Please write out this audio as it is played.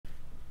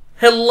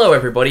Hello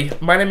everybody,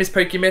 my name is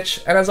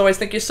PokeMitch, and as always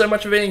thank you so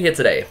much for being here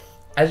today.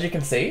 As you can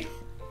see,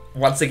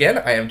 once again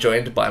I am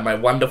joined by my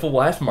wonderful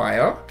wife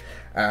Maia.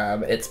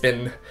 It's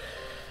been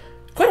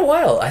quite a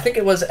while. I think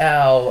it was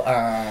our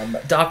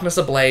Darkness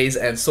Ablaze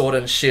and Sword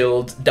and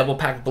Shield double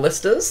pack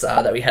blisters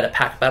that we had a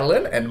pack battle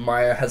in, and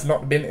Maia has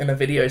not been in a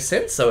video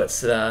since, so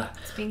it's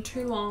been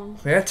too long.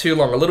 Yeah, too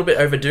long, a little bit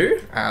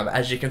overdue.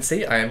 As you can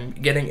see, I am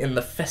getting in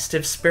the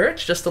festive spirit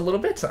just a little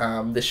bit.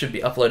 This should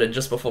be uploaded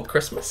just before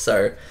Christmas,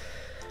 so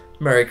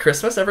Merry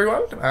Christmas,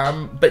 everyone.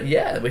 But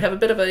yeah, we have a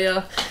bit of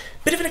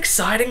an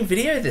exciting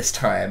video this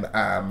time.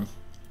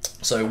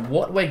 So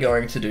what we're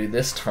going to do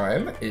this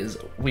time is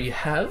we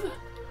have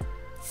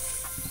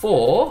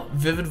 4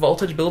 Vivid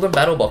Voltage Build and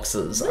Battle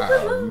boxes.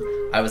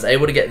 I was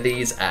able to get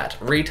these at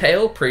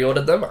retail,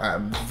 pre-ordered them.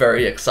 I'm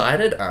very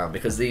excited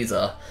because these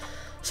are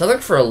selling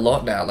for a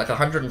lot now, like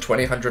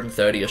 120,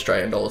 130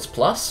 Australian dollars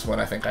plus, when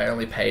I think I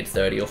only paid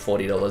 30 or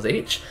 $40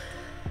 each.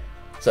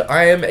 So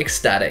I am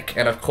ecstatic,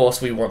 and of course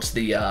we want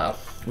the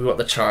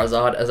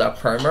Charizard as our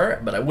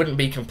promo, but I wouldn't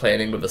be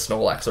complaining with a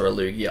Snorlax or a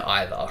Lugia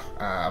either.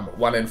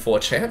 1 in 4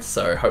 chance,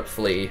 so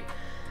hopefully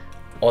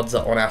odds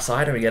are on our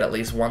side and we get at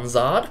least one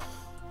Zard.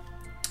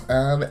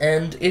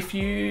 And if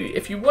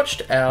you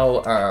watched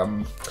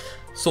our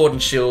Sword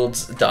and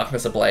Shield's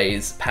Darkness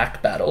Ablaze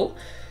pack battle,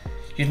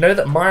 you'd know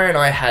that Maia and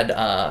I had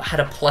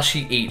a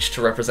plushie each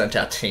to represent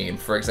our team.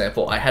 For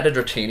example, I had a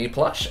Dratini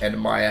plush and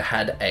Maia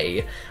had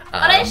a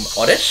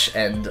Oddish,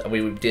 and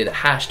we did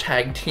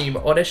hashtag Team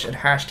Oddish and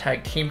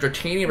hashtag Team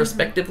Dratini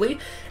respectively,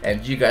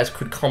 and you guys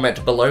could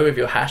comment below with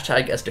your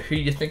hashtag as to who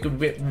you think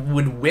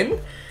would win.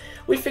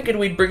 We figured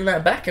we'd bring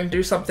that back and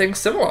do something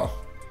similar.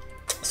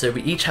 So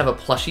we each have a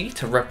plushie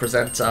to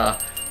represent our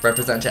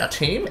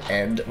team,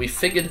 and we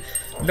figured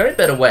no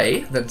better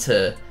way than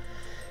to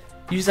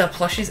use our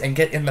plushies and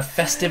get in the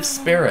festive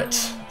spirit.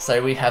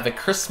 So we have a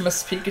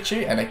Christmas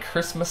Pikachu and a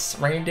Christmas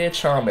Reindeer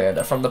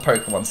Charmander from the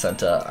Pokémon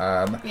Center.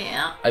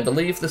 Yeah. I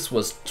believe this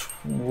was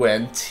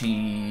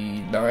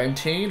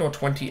 2019 or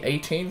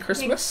 2018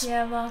 Christmas?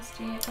 Yeah, last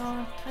year.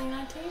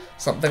 2019?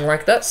 Something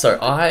like that. So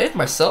I,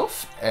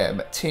 myself,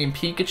 am Team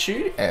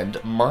Pikachu,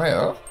 and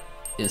Maia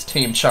is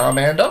Team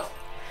Charmander.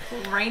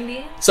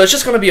 Reindeer. So it's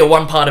just going to be a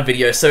one-parter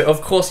video, so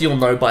of course you'll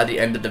know by the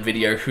end of the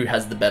video who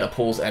has the better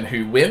pulls and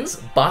who wins,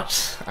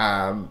 but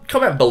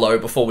comment below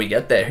before we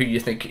get there who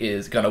you think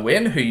is going to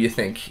win, who you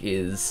think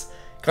is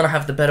going to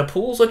have the better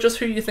pulls, or just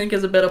who you think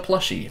is a better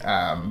plushie.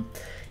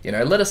 You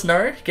know, let us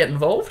know, get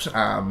involved.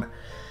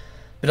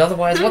 But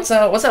otherwise, what's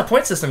our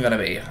point system going to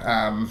be?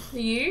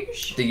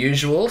 The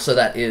usual, so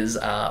that is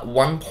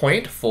 1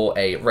 point for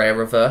a rare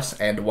reverse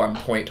and 1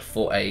 point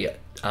for a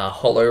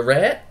holo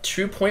rare,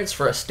 2 points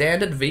for a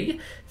standard V,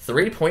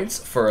 3 points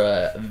for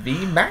a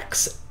V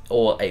Max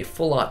or a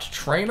full art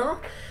trainer,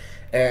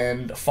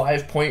 and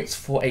 5 points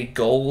for a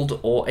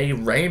gold or a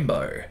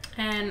rainbow.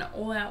 And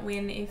all out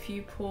win if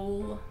you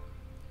pull.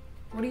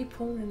 What do you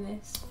pull in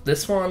this?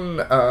 This one,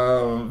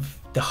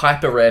 the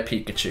hyper rare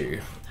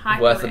Pikachu,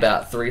 worth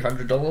about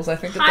 $300, I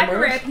think, at the moment. Hyper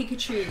rare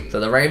Pikachu. So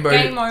the rainbow.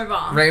 Game over.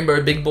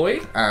 Rainbow big boy.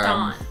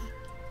 Done.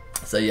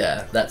 So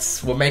yeah,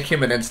 we'll make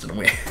him an instant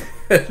win.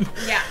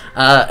 Yeah.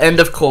 And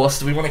of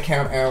course, we want to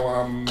count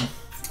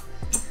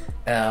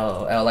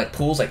our like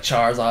pools, like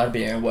Charizard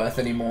being worth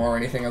any more or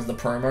anything as the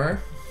promo.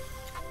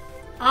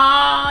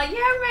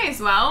 Yeah, may as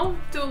well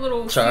do a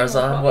little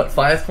Charizard. What,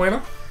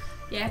 5-pointer?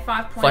 Yeah,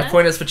 5-pointer. 5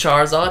 pointers for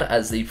Charizard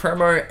as the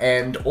promo,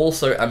 and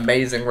also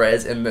amazing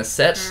rares in this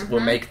set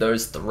will make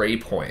those 3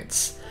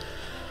 points.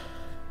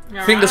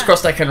 Fingers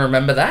crossed I can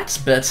remember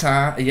that, but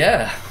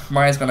yeah,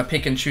 Maia's gonna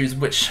pick and choose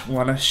which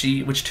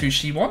two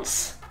she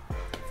wants.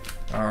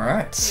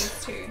 Alright.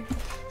 These two.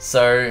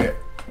 So,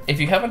 if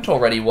you haven't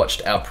already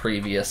watched our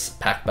previous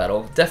pack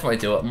battle, definitely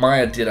do it.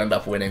 Maia did end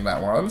up winning that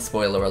one,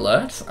 spoiler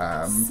alert.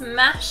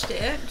 Smashed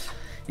it.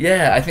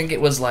 Yeah, I think it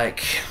was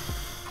like,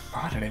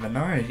 I don't even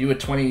know, you were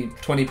 20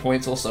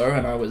 points or so,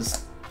 and I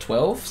was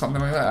 12,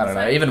 something like that, I don't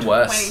know, even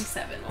worse.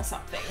 27 or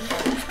something.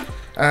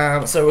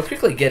 So we'll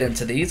quickly get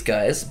into these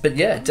guys, but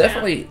yeah,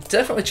 definitely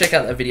check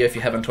out that video if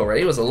you haven't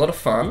already. It was a lot of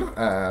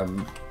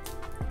fun.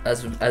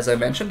 As I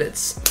mentioned,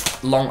 it's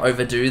long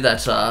overdue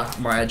that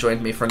Maia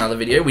joined me for another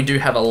video. We do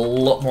have a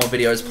lot more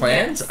videos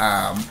planned.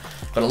 Got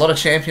a lot of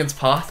Champions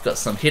Path, got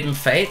some Hidden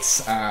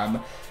Fates,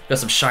 got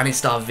some Shiny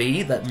Star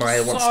V that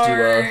Maia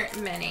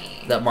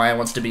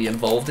wants to be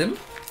involved in.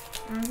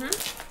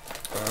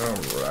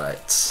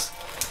 Alright.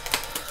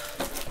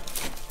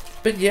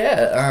 But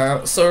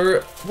yeah,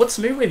 so what's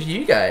new with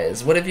you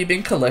guys? What have you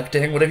been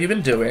collecting? What have you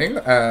been doing?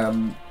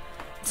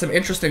 Some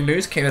interesting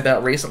news came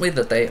about recently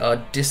that they are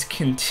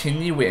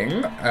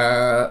discontinuing,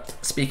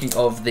 speaking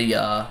of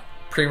the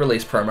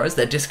pre-release promos,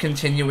 they're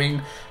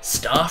discontinuing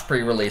staff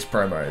pre-release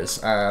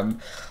promos. A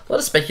lot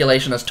of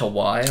speculation as to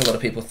why. A lot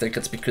of people think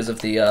it's because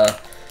of the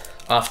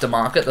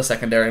aftermarket, the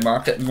secondary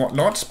market and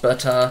whatnot,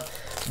 but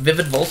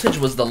Vivid Voltage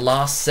was the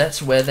last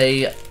set where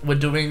they were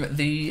doing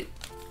the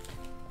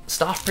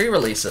staff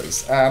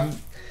pre-releases,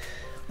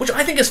 which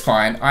I think is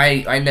fine.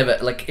 I never,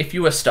 like, if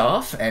you were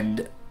staff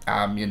and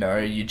you know,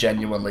 you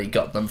genuinely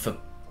got them for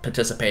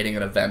participating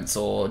in events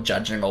or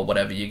judging or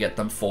whatever you get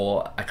them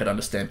for, I could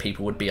understand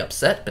people would be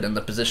upset, but in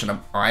the position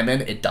I'm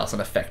in, it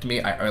doesn't affect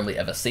me. I only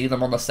ever see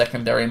them on the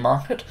secondary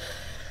market,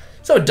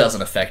 so it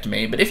doesn't affect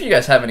me. But if you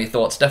guys have any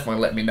thoughts,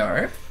 definitely let me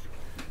know.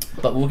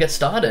 But we'll get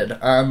started.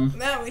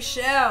 Now we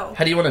shall.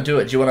 How do you want to do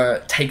it? Do you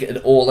want to take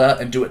it all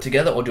out and do it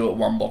together, or do it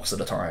one box at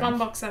a time? One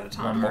box at a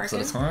time. One box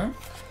at a time?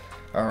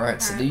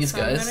 Alright, so these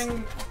guys...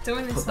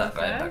 Doing this one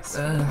first.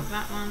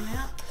 That one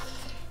out.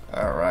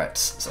 Alright,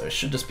 so I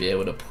should just be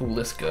able to pull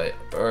this guy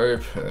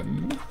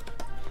open.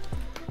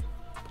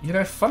 You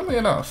know, funnily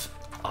enough...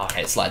 Oh,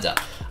 okay, it slides out.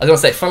 I was going to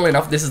say, funnily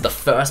enough, this is the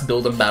first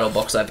Build and Battle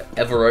box I've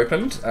ever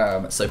opened.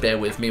 So bear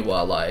with me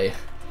while I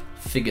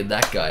figured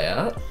that guy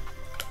out.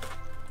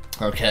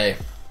 Okay.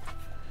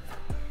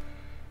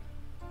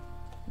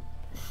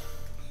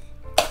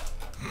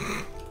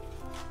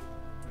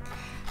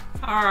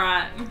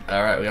 Alright.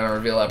 Alright, we're going to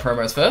reveal our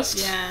promos first?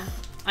 Yeah.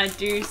 I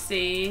do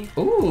see.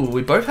 Ooh,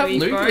 we both have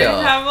Lugia. We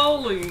both have a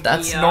Lugia.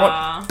 That's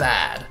not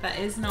bad. That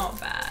is not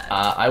bad.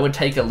 I would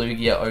take a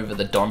Lugia over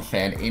the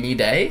Donphan any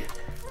day.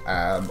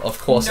 Of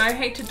course. No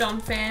hate to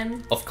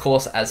Donphan. Of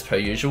course, as per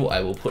usual, I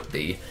will put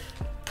the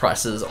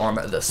prices on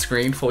the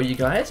screen for you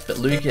guys, but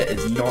Lugia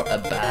is not a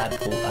bad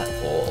pull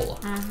at all.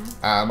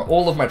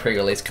 All of my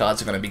pre-release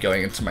cards are going to be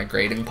going into my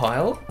grading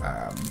pile,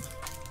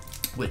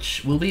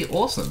 which will be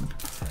awesome.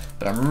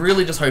 But I'm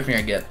really just hoping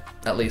I get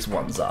at least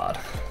one Zard.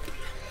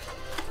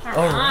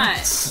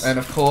 Alright, and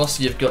of course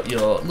you've got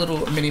your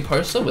little mini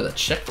poster with a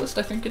checklist,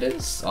 I think it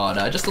is. Oh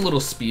no, just a little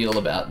spiel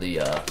about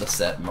the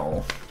set and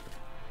all.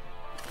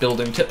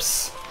 Building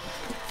tips.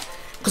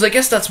 Because I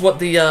guess that's what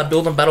the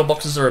Build and Battle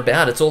boxes are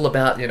about. It's all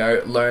about, you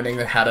know, learning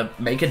how to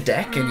make a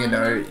deck, and you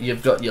know,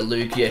 you've got your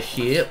Lugia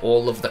here.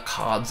 All of the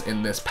cards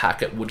in this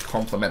packet would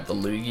complement the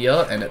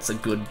Lugia, and it's a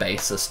good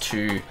basis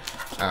to,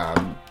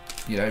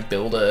 you know,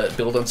 build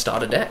and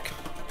start a deck.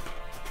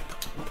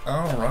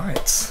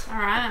 Alright.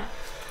 Alright.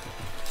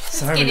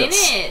 So let's get in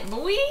it,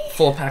 boy.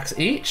 4 packs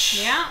each.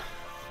 Yeah.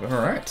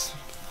 Alright.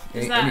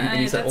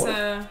 That's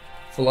a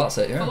full art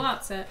set, yeah. Full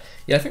art set.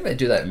 Yeah, I think they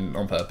do that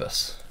on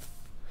purpose.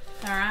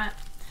 Alright.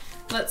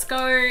 Let's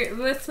go.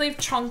 Let's leave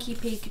Chonky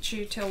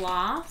Pikachu till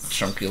last.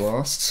 Chunky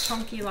last.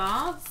 Chonky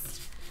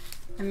last.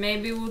 And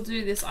maybe we'll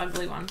do this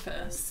ugly one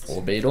first.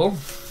 Or Beetle.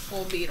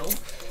 Or Beetle.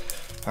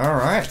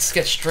 Alright, let's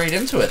get straight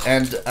into it.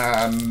 And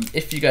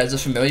if you guys are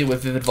familiar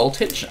with Vivid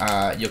Voltage,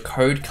 your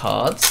code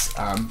cards,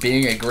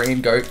 being a green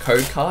goat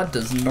code card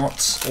does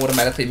not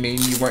automatically mean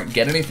you won't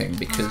get anything,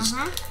 because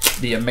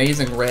the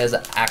amazing rares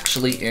are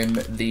actually in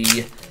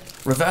the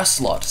reverse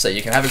slot. So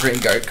you can have a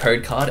green goat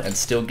code card and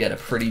still get a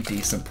pretty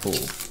decent pull.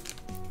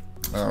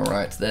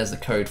 Alright, there's the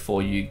code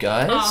for you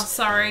guys. Oh,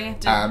 sorry.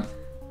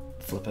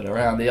 Flip it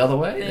around the other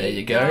way. There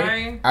you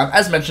go.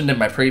 As mentioned in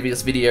my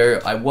previous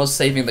video, I was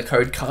saving the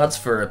code cards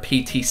for a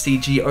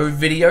PTCGO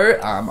video.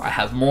 I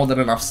have more than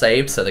enough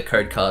saved, so the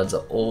code cards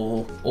are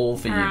all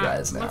for you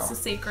guys now. What's the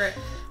secret?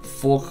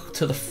 Fork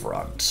to the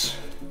front.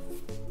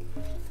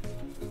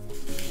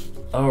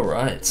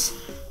 Alright.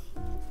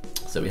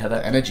 So we have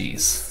our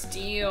energies.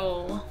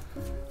 Steel.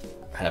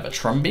 I have a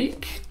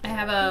Trumbeak. I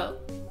have a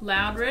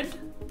Loudred.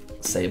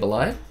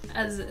 Sableye.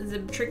 A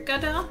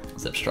Zebtricada.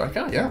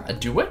 Zebstrika, yeah. A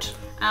Duet.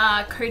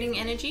 Coding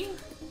Energy.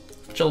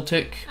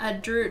 Joltik. A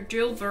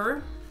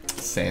Drillbur.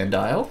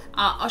 Sandile.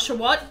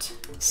 Oshawott.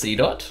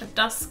 Seedot. A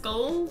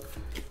Duskull.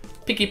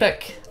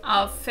 Pikipek.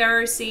 A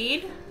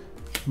Ferroseed.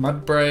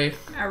 Mudbray.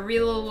 A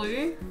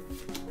Rillalu.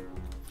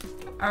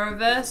 A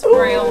Reverse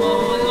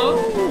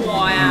Rillalu.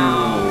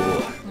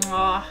 Wow.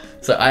 Oh.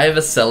 So I have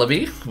a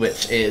Celebi,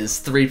 which is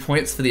 3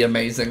 points for the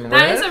amazing rare.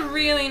 That is a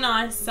really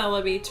nice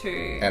Celebi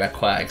too. And a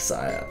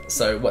Quagsire.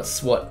 So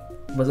was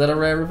that a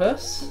rare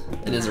reverse?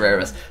 It is a rare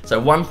reverse. So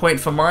 1 point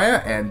for Maia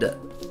and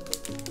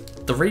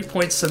 3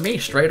 points for me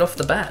straight off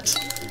the bat.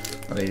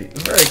 Let me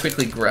very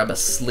quickly grab a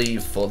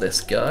sleeve for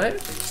this guy.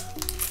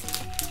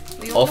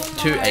 Off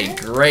to a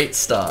great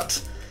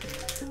start.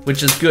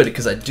 Which is good,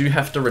 because I do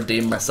have to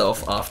redeem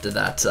myself after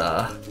that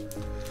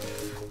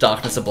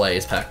Darkness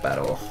Ablaze pack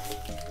battle.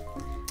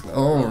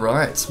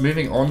 Alright,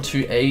 moving on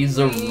to a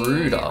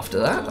Zarude after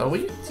that, are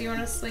we? Do we want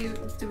to sleeve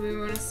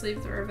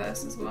the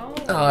reverse as well?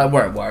 I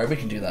won't worry, we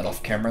can do that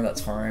off camera,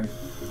 that's fine.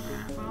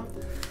 Alright, well,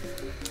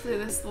 do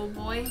this little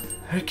boy.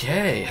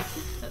 Okay.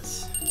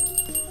 Let's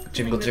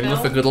jingle jingle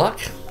for good luck.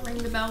 Ring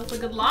the bell for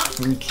good luck.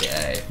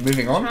 Okay,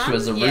 moving on to a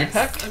Zarude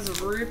pack. A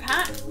Zarude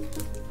pack.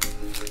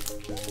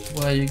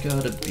 Why you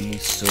gotta be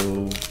so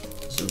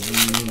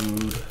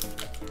Zarude?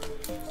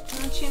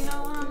 Don't you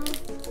know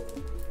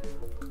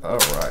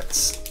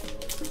Alright.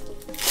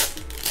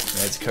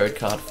 There's a code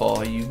card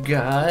for you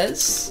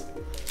guys.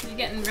 You're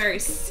getting very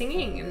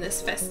singing in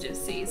this festive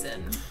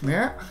season.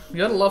 Yeah, you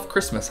gotta love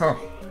Christmas, huh?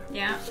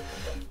 Yeah.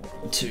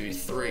 1, 2,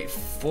 3,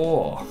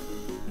 4.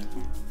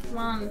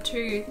 1,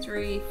 2,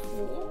 3,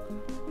 4.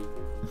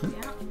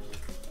 Yeah.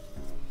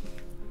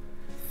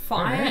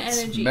 Fire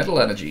energy. Metal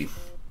energy.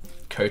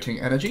 Coating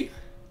energy.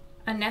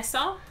 A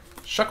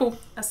Shuckle.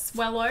 A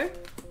Swellow.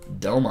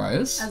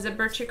 Delmires. A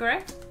Zebra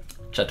Chicorée.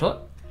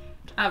 Chatot.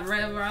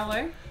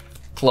 Relo.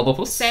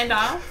 Clobberpuss.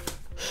 Sandile.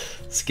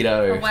 A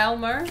Skiddo.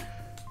 Whelmer.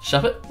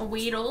 Shuppet. A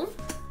Weedle.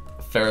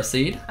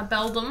 Ferroseed. A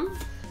Beldum.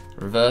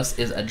 Reverse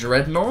is a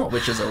Dreadnought,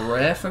 which is a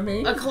rare for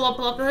me. A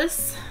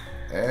Coloplopus.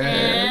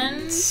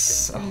 And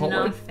a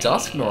Holo nothing.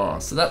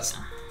 Dusknoir. So that's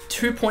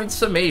 2 points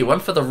for me. One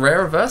for the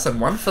rare reverse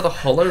and one for the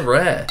holo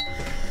rare.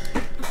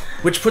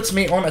 Which puts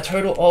me on a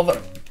total of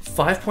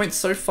 5 points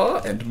so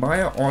far and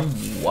Maya on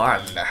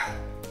 1.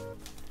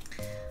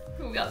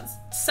 We got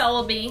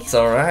Shelby. It's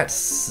alright. There's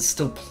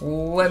still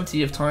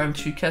plenty of time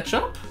to catch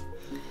up.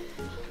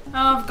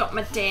 Oh, I've got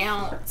my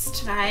doubts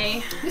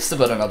today. We've still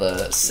got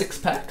another 6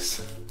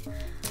 packs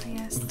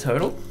Yes. in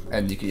total.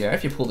 And you can, yeah,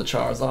 if you pull the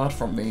Charizard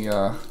from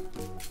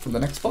the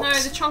next box. No,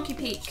 the Chonky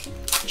Peak.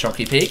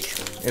 Chonky Peak,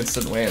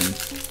 instant win.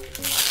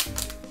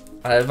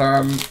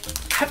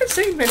 Haven't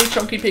seen many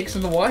Chonky Peaks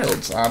in the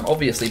wilds.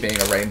 Obviously being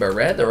a rainbow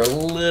rare, they're a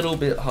little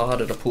bit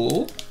harder to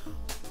pull.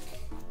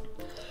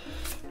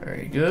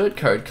 Very good.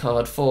 Code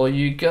card for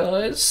you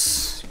guys.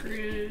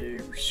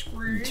 Scrooge.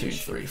 1, 2,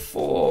 3,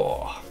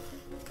 4.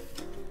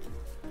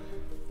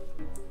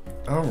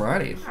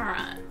 Alrighty.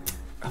 Alright.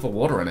 I have a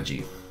water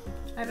energy.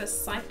 I have a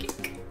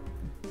Psychic.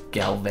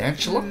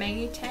 Galvantula.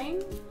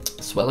 Megatang.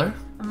 Sweller.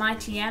 A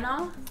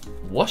Mightyena.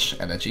 Wash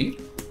energy.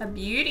 A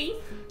Beauty.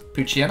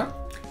 Puchiana.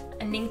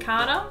 A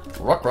Nincada.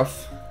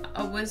 Rockruff.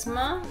 A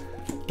Whismur.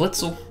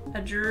 Blitzel. A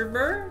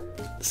Droober.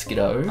 A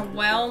Skiddo.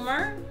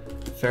 Whelmer.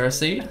 A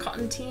Ferroseed.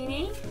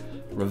 Cottantini.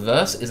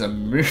 Reverse is a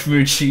Moo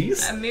Moo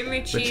Cheese. A Moo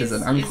Moo Cheese Which is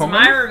an is uncommon.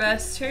 my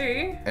reverse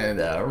too. And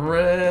a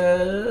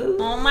red.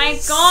 Oh my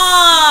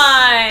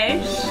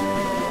gosh!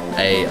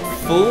 A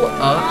full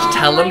arch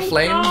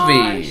Talonflame V.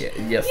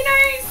 gosh. Yep. You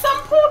know, some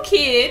poor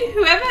kid,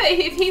 whoever,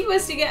 if he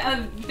was to get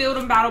a build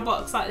and battle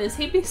box like this,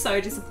 he'd be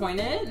so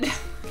disappointed.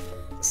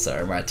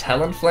 So my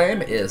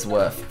Talonflame is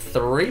worth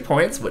 3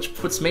 points, which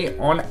puts me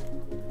on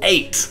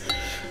 8.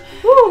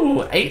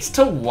 Woo! 8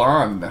 to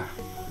 1.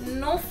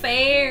 No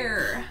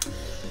fair.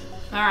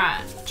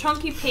 Alright,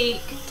 Chonky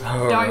Peak,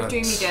 Alright. don't do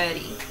me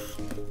dirty.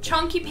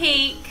 Chonky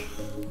Peak,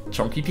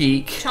 Chonky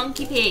Peak.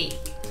 Chonky Peak.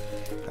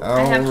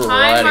 I have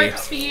high Alrighty.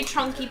 hopes for you,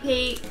 Chonky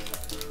Peak.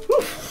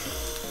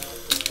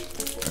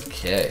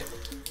 Okay.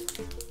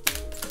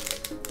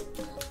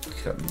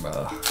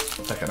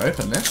 If I can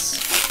open this.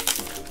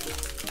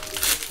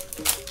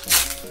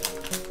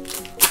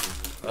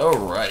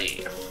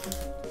 Alrighty.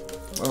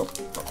 Well,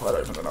 not quite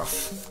open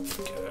enough.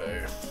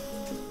 Go.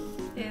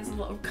 There's a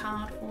little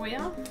card for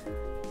you.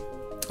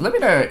 Let me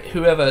know,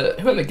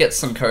 whoever gets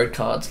some code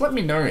cards, let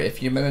me know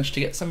if you managed to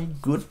get some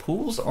good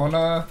pulls on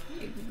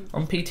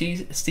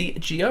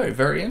PTCGO.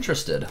 Very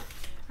interested.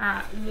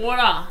 Alright,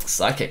 water.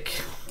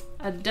 Psychic.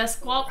 A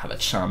Dusclops. Have a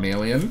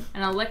Charmeleon.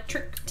 An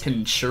Electric.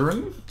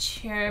 Pinchurin.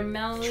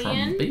 Charmeleon.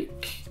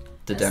 Trumbeak.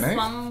 A Dedenne.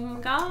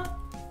 Slumgar.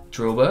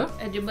 Drillbur.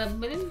 A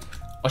Jubbin.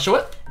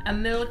 Oshawott. A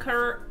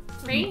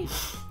Milcery.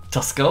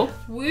 Tuskull.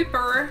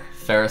 Whooper.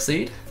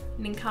 Ferroseed.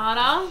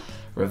 Nincada.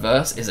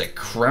 Reverse is a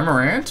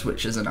Cramorant,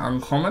 which is an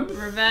uncommon.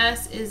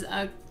 Reverse is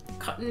a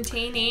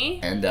Cottantini.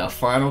 And our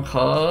final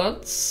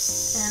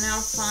cards. And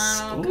our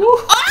final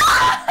Ooh.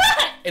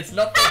 It's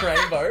not the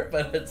rainbow,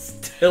 but it's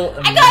still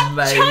amazing. I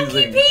got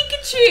Chonky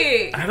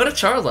Pikachu! I got a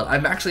Charizard.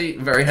 I'm actually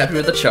very happy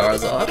with the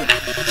Charizard.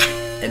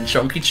 And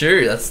Chonky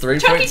Chew, that's 3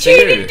 Chonky points Chew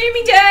too. didn't do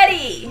me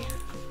dirty!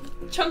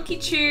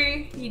 Chonky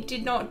Chew, you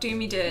did not do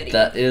me dirty.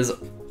 That is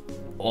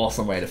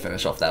awesome way to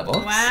finish off that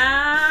box.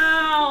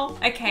 Wow.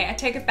 Okay, I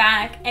take it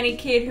back. Any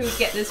kid who would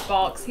get this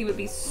box, he would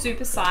be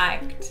super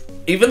psyched.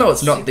 Even though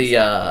it's not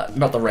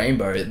the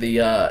rainbow, the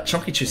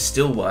Chonky Chew's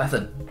still worth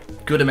a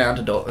good amount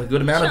of dollars.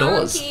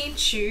 Chonky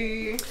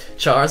Chew.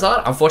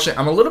 Charizard, unfortunately,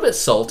 I'm a little bit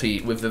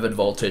salty with Vivid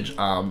Voltage,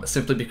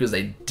 simply because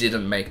they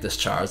didn't make this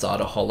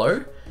Charizard a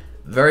holo.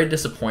 Very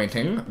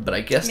disappointing, but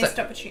I guess Missed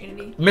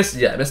opportunity.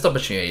 missed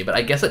opportunity, but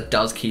I guess it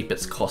does keep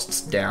its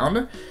costs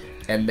down.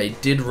 And they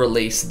did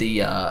release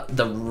the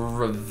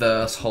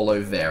reverse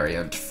holo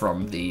variant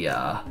from the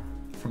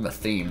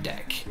theme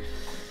deck.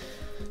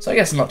 So I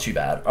guess not too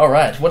bad. All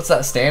right, what's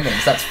that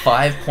standings? That's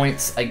 5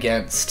 points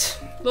against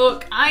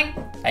Look, I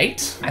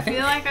 8. I think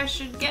feel like I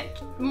should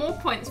get more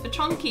points for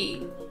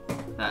Chonky.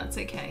 That's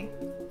okay.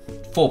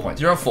 4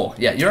 points. You're on 4.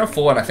 Yeah, you're on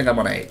 4, and I think I'm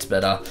on 8.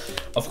 But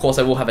of course,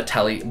 I will have a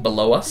tally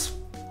below us,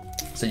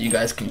 so you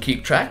guys can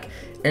keep track.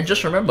 And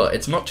just remember,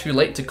 it's not too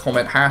late to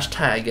comment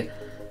hashtag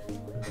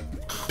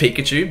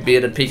Pikachu,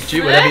 bearded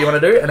Pikachu, whatever you want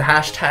to do, and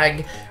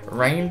hashtag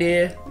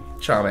reindeer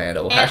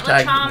Charmander, or Antler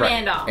hashtag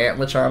Charmander.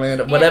 Antler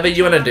Charmander, whatever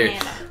you want to do.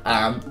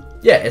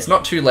 Yeah, it's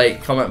not too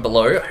late. Comment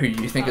below who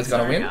you think is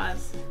going to win.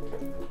 Guys.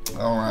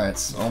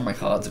 Alright, all my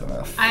cards are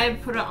enough. I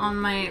put it on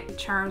my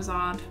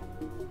Charizard.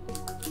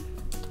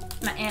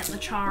 My Antler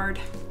Chard.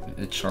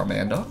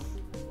 Charmander.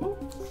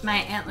 My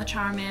Antler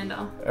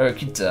Charmander.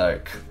 Okie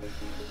doke.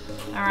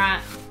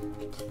 Alright.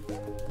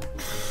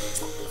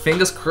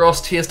 Fingers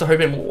crossed, here's to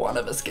hoping one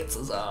of us gets a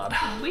Zard.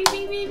 Wee,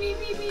 wee, wee, wee,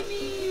 wee, wee,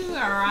 wee.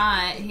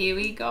 Alright, here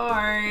we go.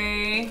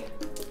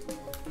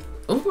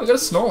 Oh, we got a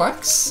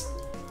Snorlax.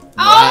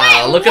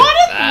 Wow, look at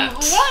that.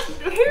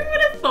 Who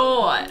would have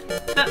thought?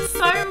 That's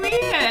so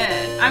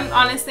weird.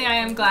 I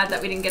am glad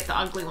that we didn't get the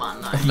ugly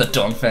one though. The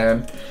Don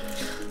fan.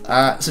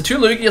 So 2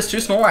 Lugias, 2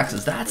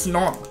 Snorlaxes. That's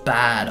not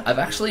bad.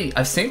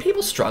 I've seen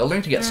people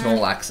struggling to get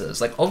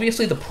Snorlaxes. Like,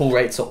 obviously the pull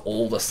rates are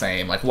all the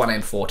same, like 1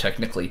 in 4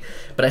 technically,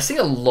 but I see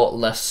a lot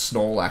less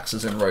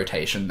Snorlaxes in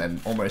rotation than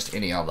almost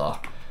any other.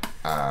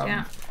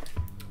 Yeah.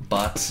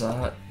 But,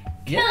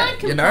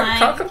 Can't you know,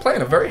 can't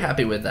complain. I'm very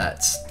happy with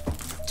that.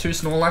 2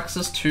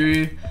 Snorlaxes,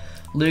 2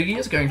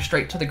 Lugias going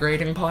straight to the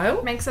grading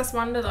pile. Makes us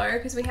wonder though,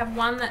 because we have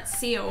one that's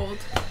sealed.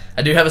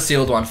 I do have a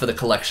sealed one for the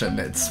collection.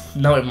 It's,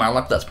 knowing my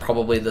luck, that's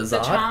probably the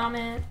Zard. The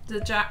Charmin, the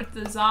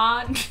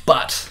Zard.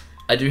 But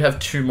I do have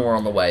 2 more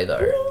on the way though.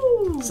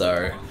 Ooh.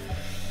 So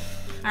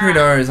who Alright.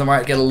 knows? I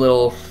might get a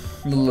little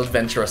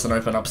adventurous and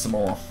open up some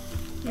more.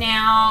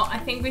 Now, I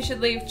think we should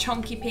leave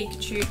Chonky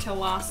Pikachu till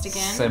last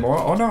again. Say more?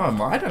 Oh no,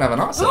 I don't have an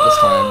art set this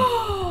time.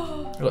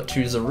 I've got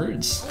 2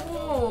 Zarudes.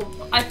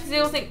 Oh, I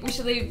still think we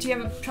should leave. Do you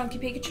have a Chonky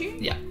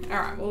Pikachu? Yeah.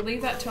 Alright, we'll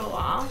leave that till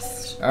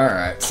last.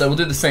 Alright, so we'll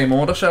do the same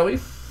order, shall we?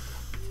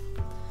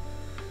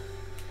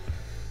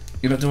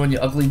 You're not doing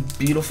your ugly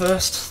beetle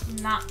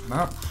first? Nah.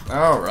 No.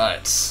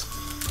 Alright.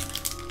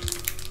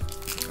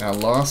 Our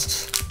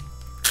last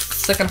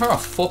second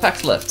half. 4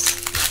 packs left.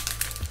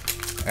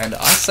 And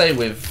I say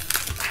we've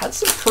had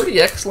some pretty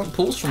excellent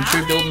pulls from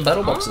 2 build and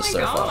battle boxes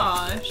so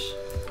far. Gosh.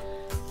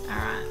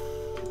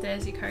 Alright.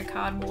 There's your code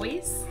card,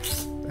 boys.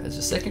 There's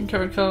your second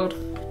code card.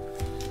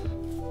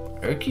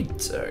 Okie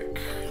doke.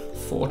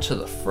 4 to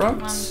the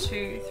front. 1,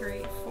 2,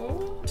 3,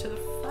 4 to the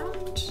front.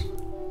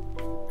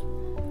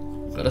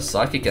 Got a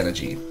Psychic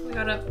Energy. We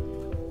got a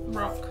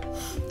rock.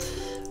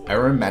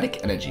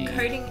 Aromatic Energy.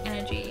 Coding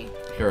energy.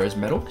 Hero's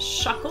Metal.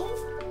 Shuckle.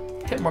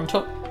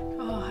 Hitmontop.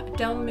 Oh,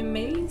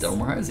 Delmimise.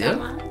 Delmize, yeah.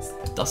 Delmize.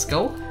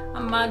 Duskull. A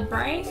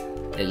Mudbray.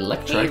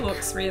 Electric. He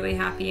looks really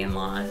happy in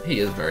life.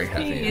 He is very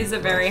happy. He is a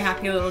very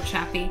happy little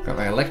chappy. Got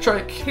my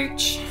Electric.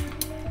 Pooch.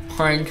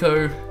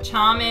 Pineco.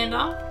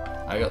 Charmander.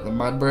 I got the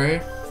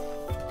Mudbray.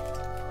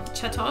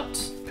 Chatot.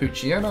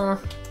 Poochyena.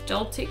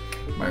 Joltik.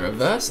 My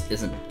reverse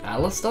is an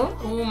Alistar.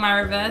 Oh, my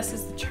reverse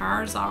is the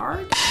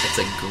Charizard. It's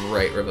a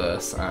great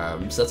reverse. So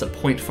that's a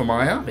point for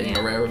Maia, being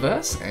a rare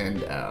reverse.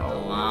 And The our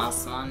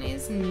last one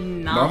is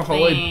nothing.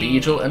 non-holo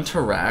Beedrill and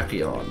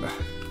Terrakion.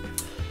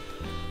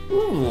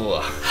 Ooh.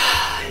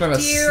 Gonna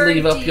Dear,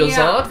 sleeve up your dear.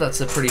 Zard. That's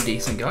a pretty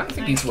decent guy. I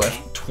think he's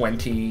worth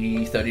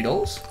 $20,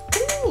 $30.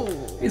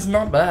 Ooh. He's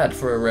not bad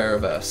for a rare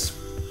reverse.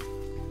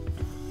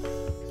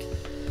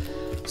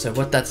 So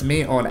what, that's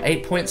me on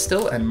 8 points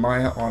still, and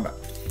Maia on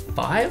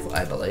 5,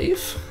 I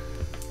believe.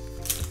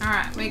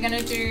 Alright, we're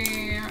gonna do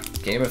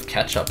Game of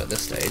catch up at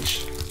this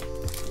stage.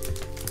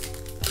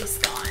 this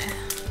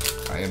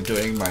guy. I am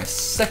doing my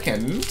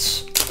second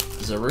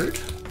Zarude.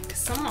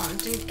 Someone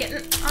did get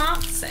an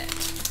art set.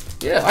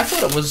 Yeah, I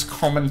thought it was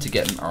common to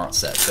get an art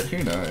set, but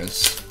who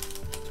knows.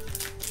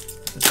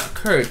 There's our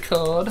code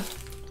card.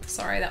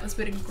 Sorry, that was a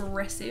bit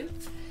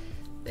aggressive.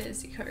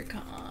 There's your code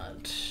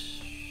card.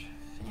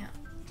 Yeah.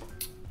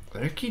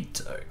 Okie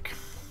doke.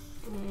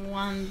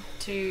 1,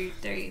 2,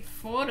 3,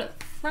 4 to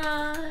the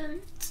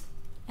front.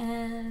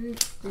 And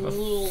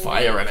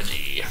Fire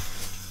Energy.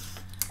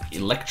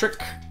 Electric.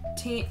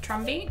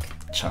 Trumbeak.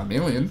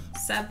 Charmeleon.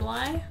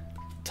 Sableye.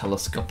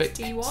 Telescopic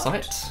Dewott.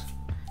 Sight.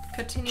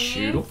 Cotinier.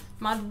 Shoodle.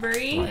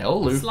 Mudbury.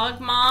 Riolu.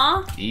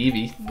 Slugma.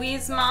 Eevee.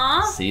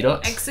 Wizma.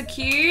 Seedot.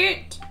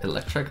 Execute.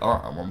 Electric.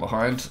 Oh, I'm one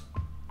behind.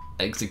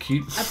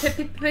 Execute.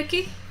 A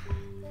Picky.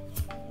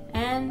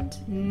 And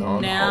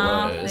Non-holos.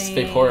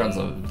 nothing. Vaporeon's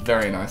a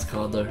very nice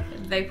card though.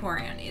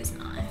 Vaporeon is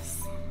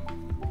nice.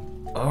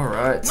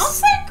 Alright. Not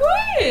so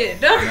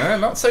good. No,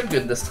 not so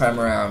good this time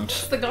around.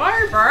 What's the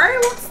go, bro?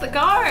 What's the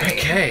go?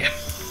 Okay.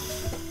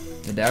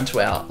 We're down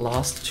to our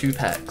last 2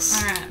 packs.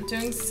 Alright, I'm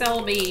doing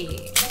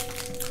Shelby.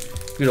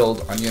 Good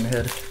old Onion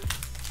Head.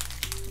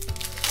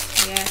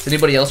 Yes. Does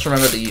anybody else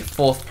remember the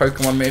 4th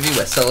Pokemon movie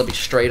where Celebi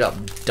straight up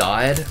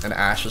died and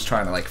Ash was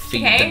trying to like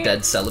feed the dead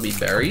Celebi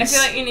berries? I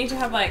feel like you need to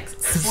have like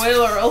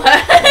spoiler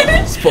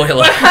alert. Spoiler.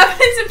 What happens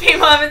if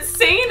people haven't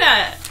seen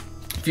it?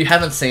 If you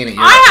haven't seen it,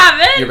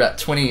 I you're haven't. about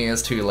 20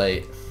 years too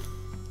late.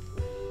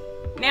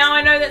 Now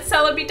I know that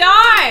Celebi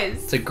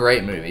dies. It's a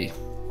great movie.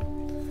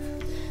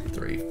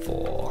 3,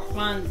 4.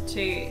 1,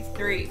 2,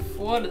 3,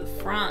 4 to the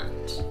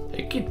front.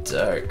 Okie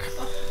doke.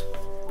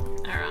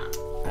 Alright.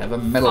 I have a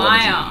Metal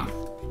Fire. Energy.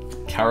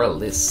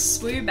 Caralis.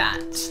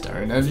 Swoobat.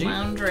 Stone Energy.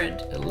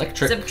 Floundred.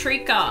 Electric.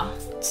 Zabtrika.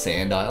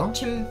 Sandile.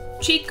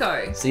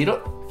 Chico.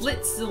 Seedot.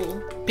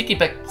 Blitzel.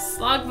 Picky-Peck.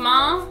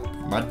 Slugma.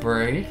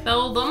 Mudbray.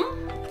 Beldum.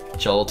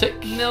 Joltik.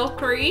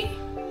 Milcery.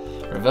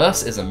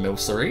 Reverse is a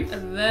Milcery.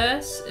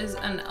 Averse is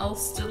an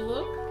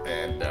Ulstalo.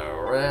 And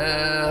a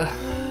rare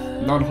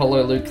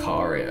non-holo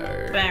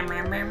Lucario. Bam,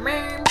 bam, bam, bam,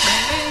 bam,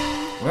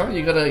 bam. Well,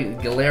 you got a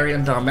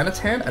Galarian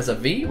Darmanitan as a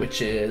V,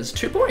 which is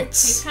 2 He's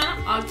points. kind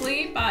of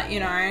ugly, but you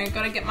know,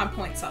 gotta get my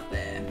points up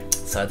there.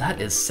 So that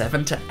is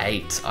 7 to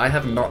 8. I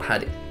have not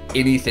had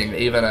anything,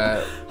 even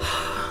a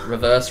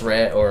reverse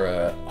rare or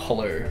a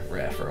holo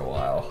rare for a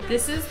while.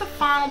 This is the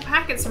final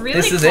pack. It's really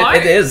This is close.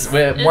 it. It is.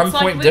 We're It's 1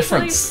 like point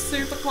difference.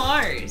 super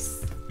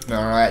close.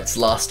 Alright, it's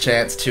last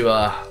chance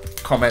to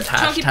comment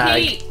Chunky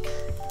Pete.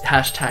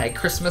 hashtag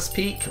Christmas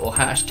Peak or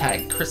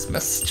hashtag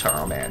Christmas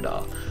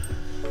Charmander.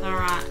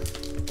 Alright.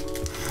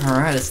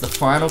 Alright, it's the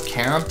final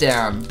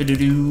countdown.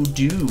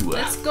 Ba-do-do-do.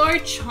 Let's go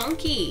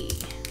Chunky.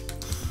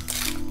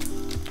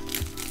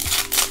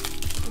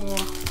 Whoa.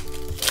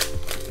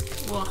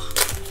 Whoa.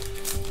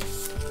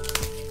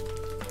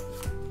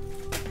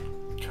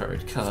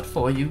 Code card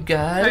for you Code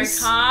guys.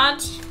 card.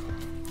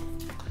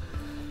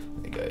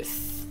 There we go.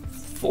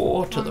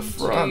 4 to the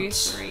front. 1, 2,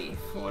 3,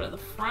 4 to the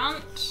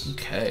front.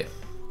 Okay.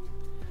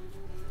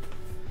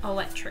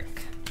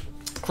 Electric.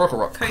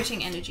 Crocorock.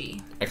 Coating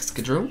energy.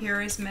 Excadrill.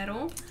 Hero's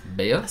medal.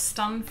 Bea. A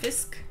stun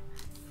fisk.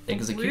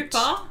 Execute.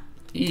 Wooper.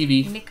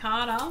 Eevee.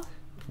 Nikata.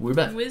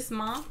 Woobat.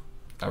 Wisma.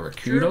 A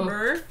Rakuda.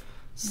 Drubber.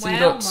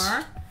 Seedot.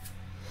 Wailmer.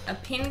 A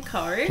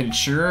Pinko.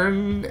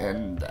 Pinchurin.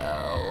 And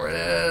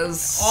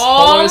Rez. Oh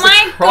Hollows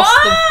my across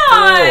the board.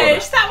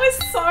 gosh! That was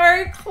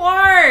so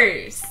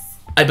close.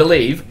 I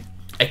believe,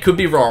 I could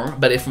be wrong,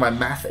 but if my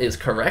math is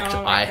correct,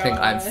 Oh my I think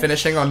I'm gosh.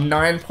 finishing on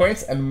 9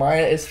 points and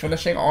Maya is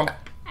finishing on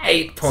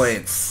 8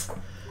 points.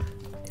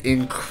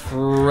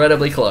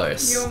 Incredibly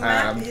close. Your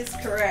math is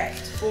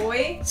correct,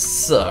 boy.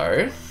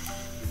 So,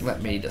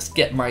 let me just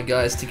get my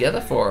guys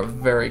together for a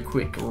very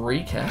quick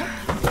recap.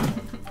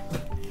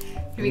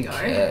 Here we go.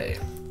 Okay.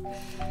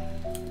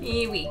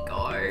 Here we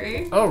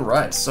go.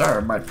 Alright,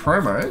 so my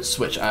promos,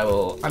 which I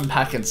will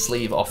unpack and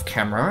sleeve off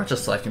camera,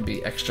 just so I can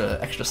be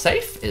extra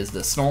safe, is the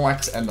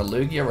Snorlax and the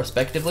Lugia,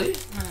 respectively.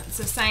 It's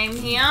the same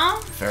here.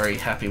 Very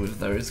happy with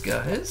those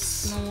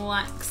guys.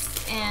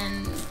 Snorlax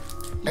and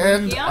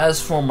And Lugia. as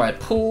for my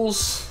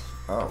pools,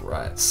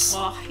 alright.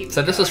 Oh, here we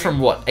So this go. is from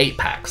what, 8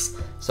 packs.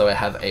 So I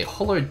have a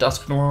Holo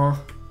Dusknoir,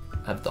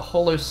 I have the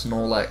Holo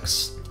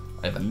Snorlax,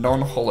 I have a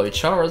non-Holo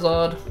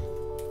Charizard,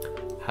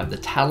 have the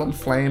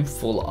Talonflame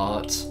Full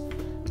Art,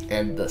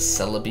 and the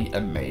Celebi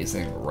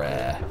Amazing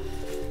Rare.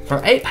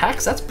 From 8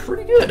 packs, that's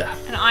pretty good.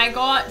 And I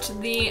got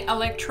the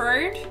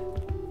Electrode,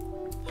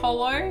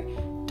 Holo,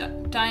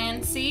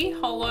 Diancie,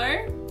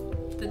 Holo,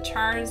 the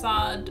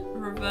Charizard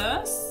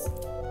Reverse,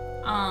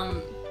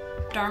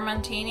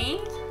 Darmantini,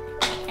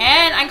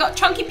 and I got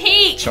Chunky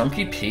Peak!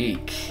 Chunky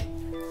Peak.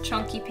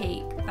 Chunky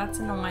Peak, that's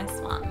a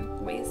nice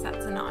one. Whiz,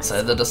 that's a nice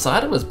So the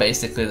decider was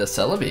basically the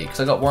Celebi, because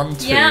I got 1,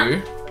 2,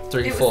 Yeah.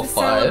 3, It was 4, the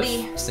 5,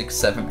 Celebi. 6,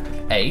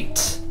 7,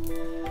 8.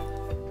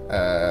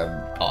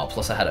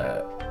 Plus I had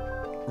a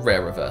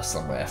rare reverse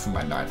somewhere for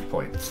my 9th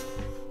point.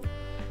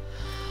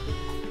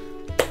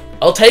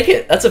 I'll take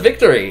it. That's a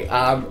victory.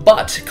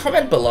 But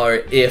comment below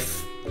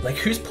if, like,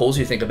 whose pulls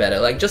you think about it.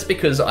 Like, just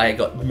because I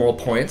got more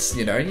points,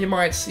 you know, you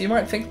might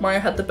think Maya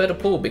had the better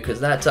pull, because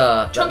that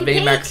Chunky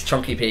VMAX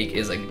Chunky Peak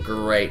is a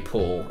great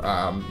pull.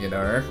 You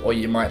know, or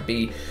you might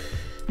be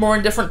more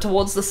indifferent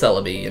towards the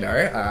Celebi. You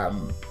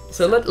know.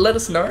 So let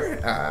us know.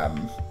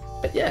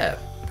 But yeah,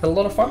 had a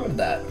lot of fun with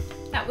that.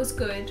 That was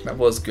good. That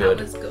was good.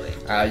 That was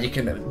good. You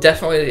can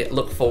definitely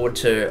look forward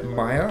to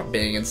Maya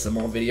being in some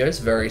more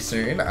videos very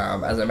soon.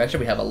 As I mentioned,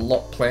 we have a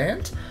lot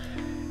planned.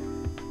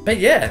 But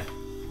yeah,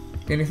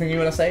 anything you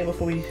want to say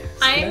before we skip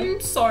I'm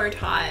out? so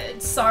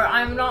tired, so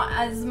I'm not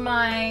as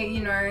my,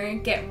 you know,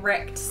 get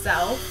wrecked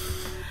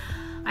self.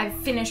 I've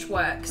finished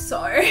work,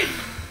 so...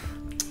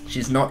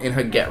 She's not in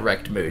her get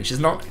wrecked mood. She's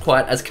not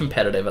quite as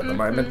competitive at the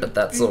moment, but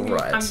that's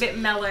alright. I'm a bit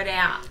mellowed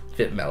out.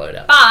 Bit mellowed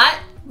out. But,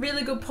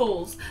 really good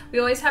pulls. We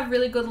always have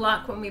really good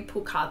luck when we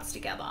pull cards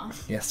together.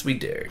 Yes, we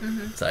do.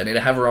 So I need to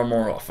have her on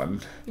more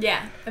often.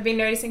 Yeah, I've been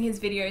noticing his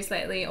videos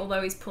lately,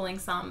 although he's pulling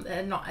some,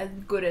 they're not as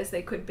good as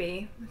they could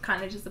be.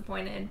 Kind of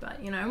disappointed,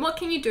 but, you know, what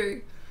can you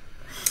do?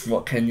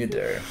 What can you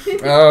do?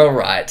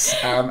 Alright.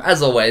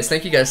 As always,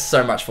 thank you guys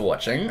so much for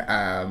watching.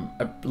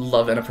 I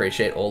love and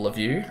appreciate all of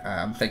you.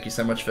 Thank you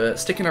so much for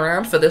sticking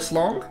around for this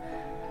long.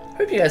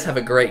 Hope you guys have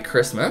a great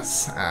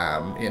Christmas.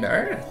 You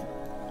know,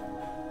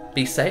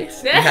 be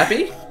safe, be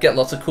happy, get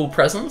lots of cool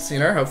presents, you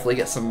know, hopefully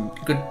get some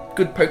good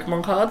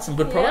Pokemon cards, some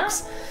good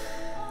products.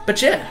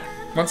 But yeah,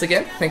 once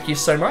again, thank you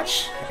so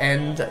much,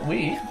 and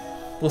we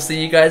will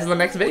see you guys in the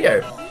next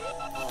video.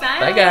 Bye!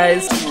 Bye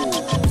guys!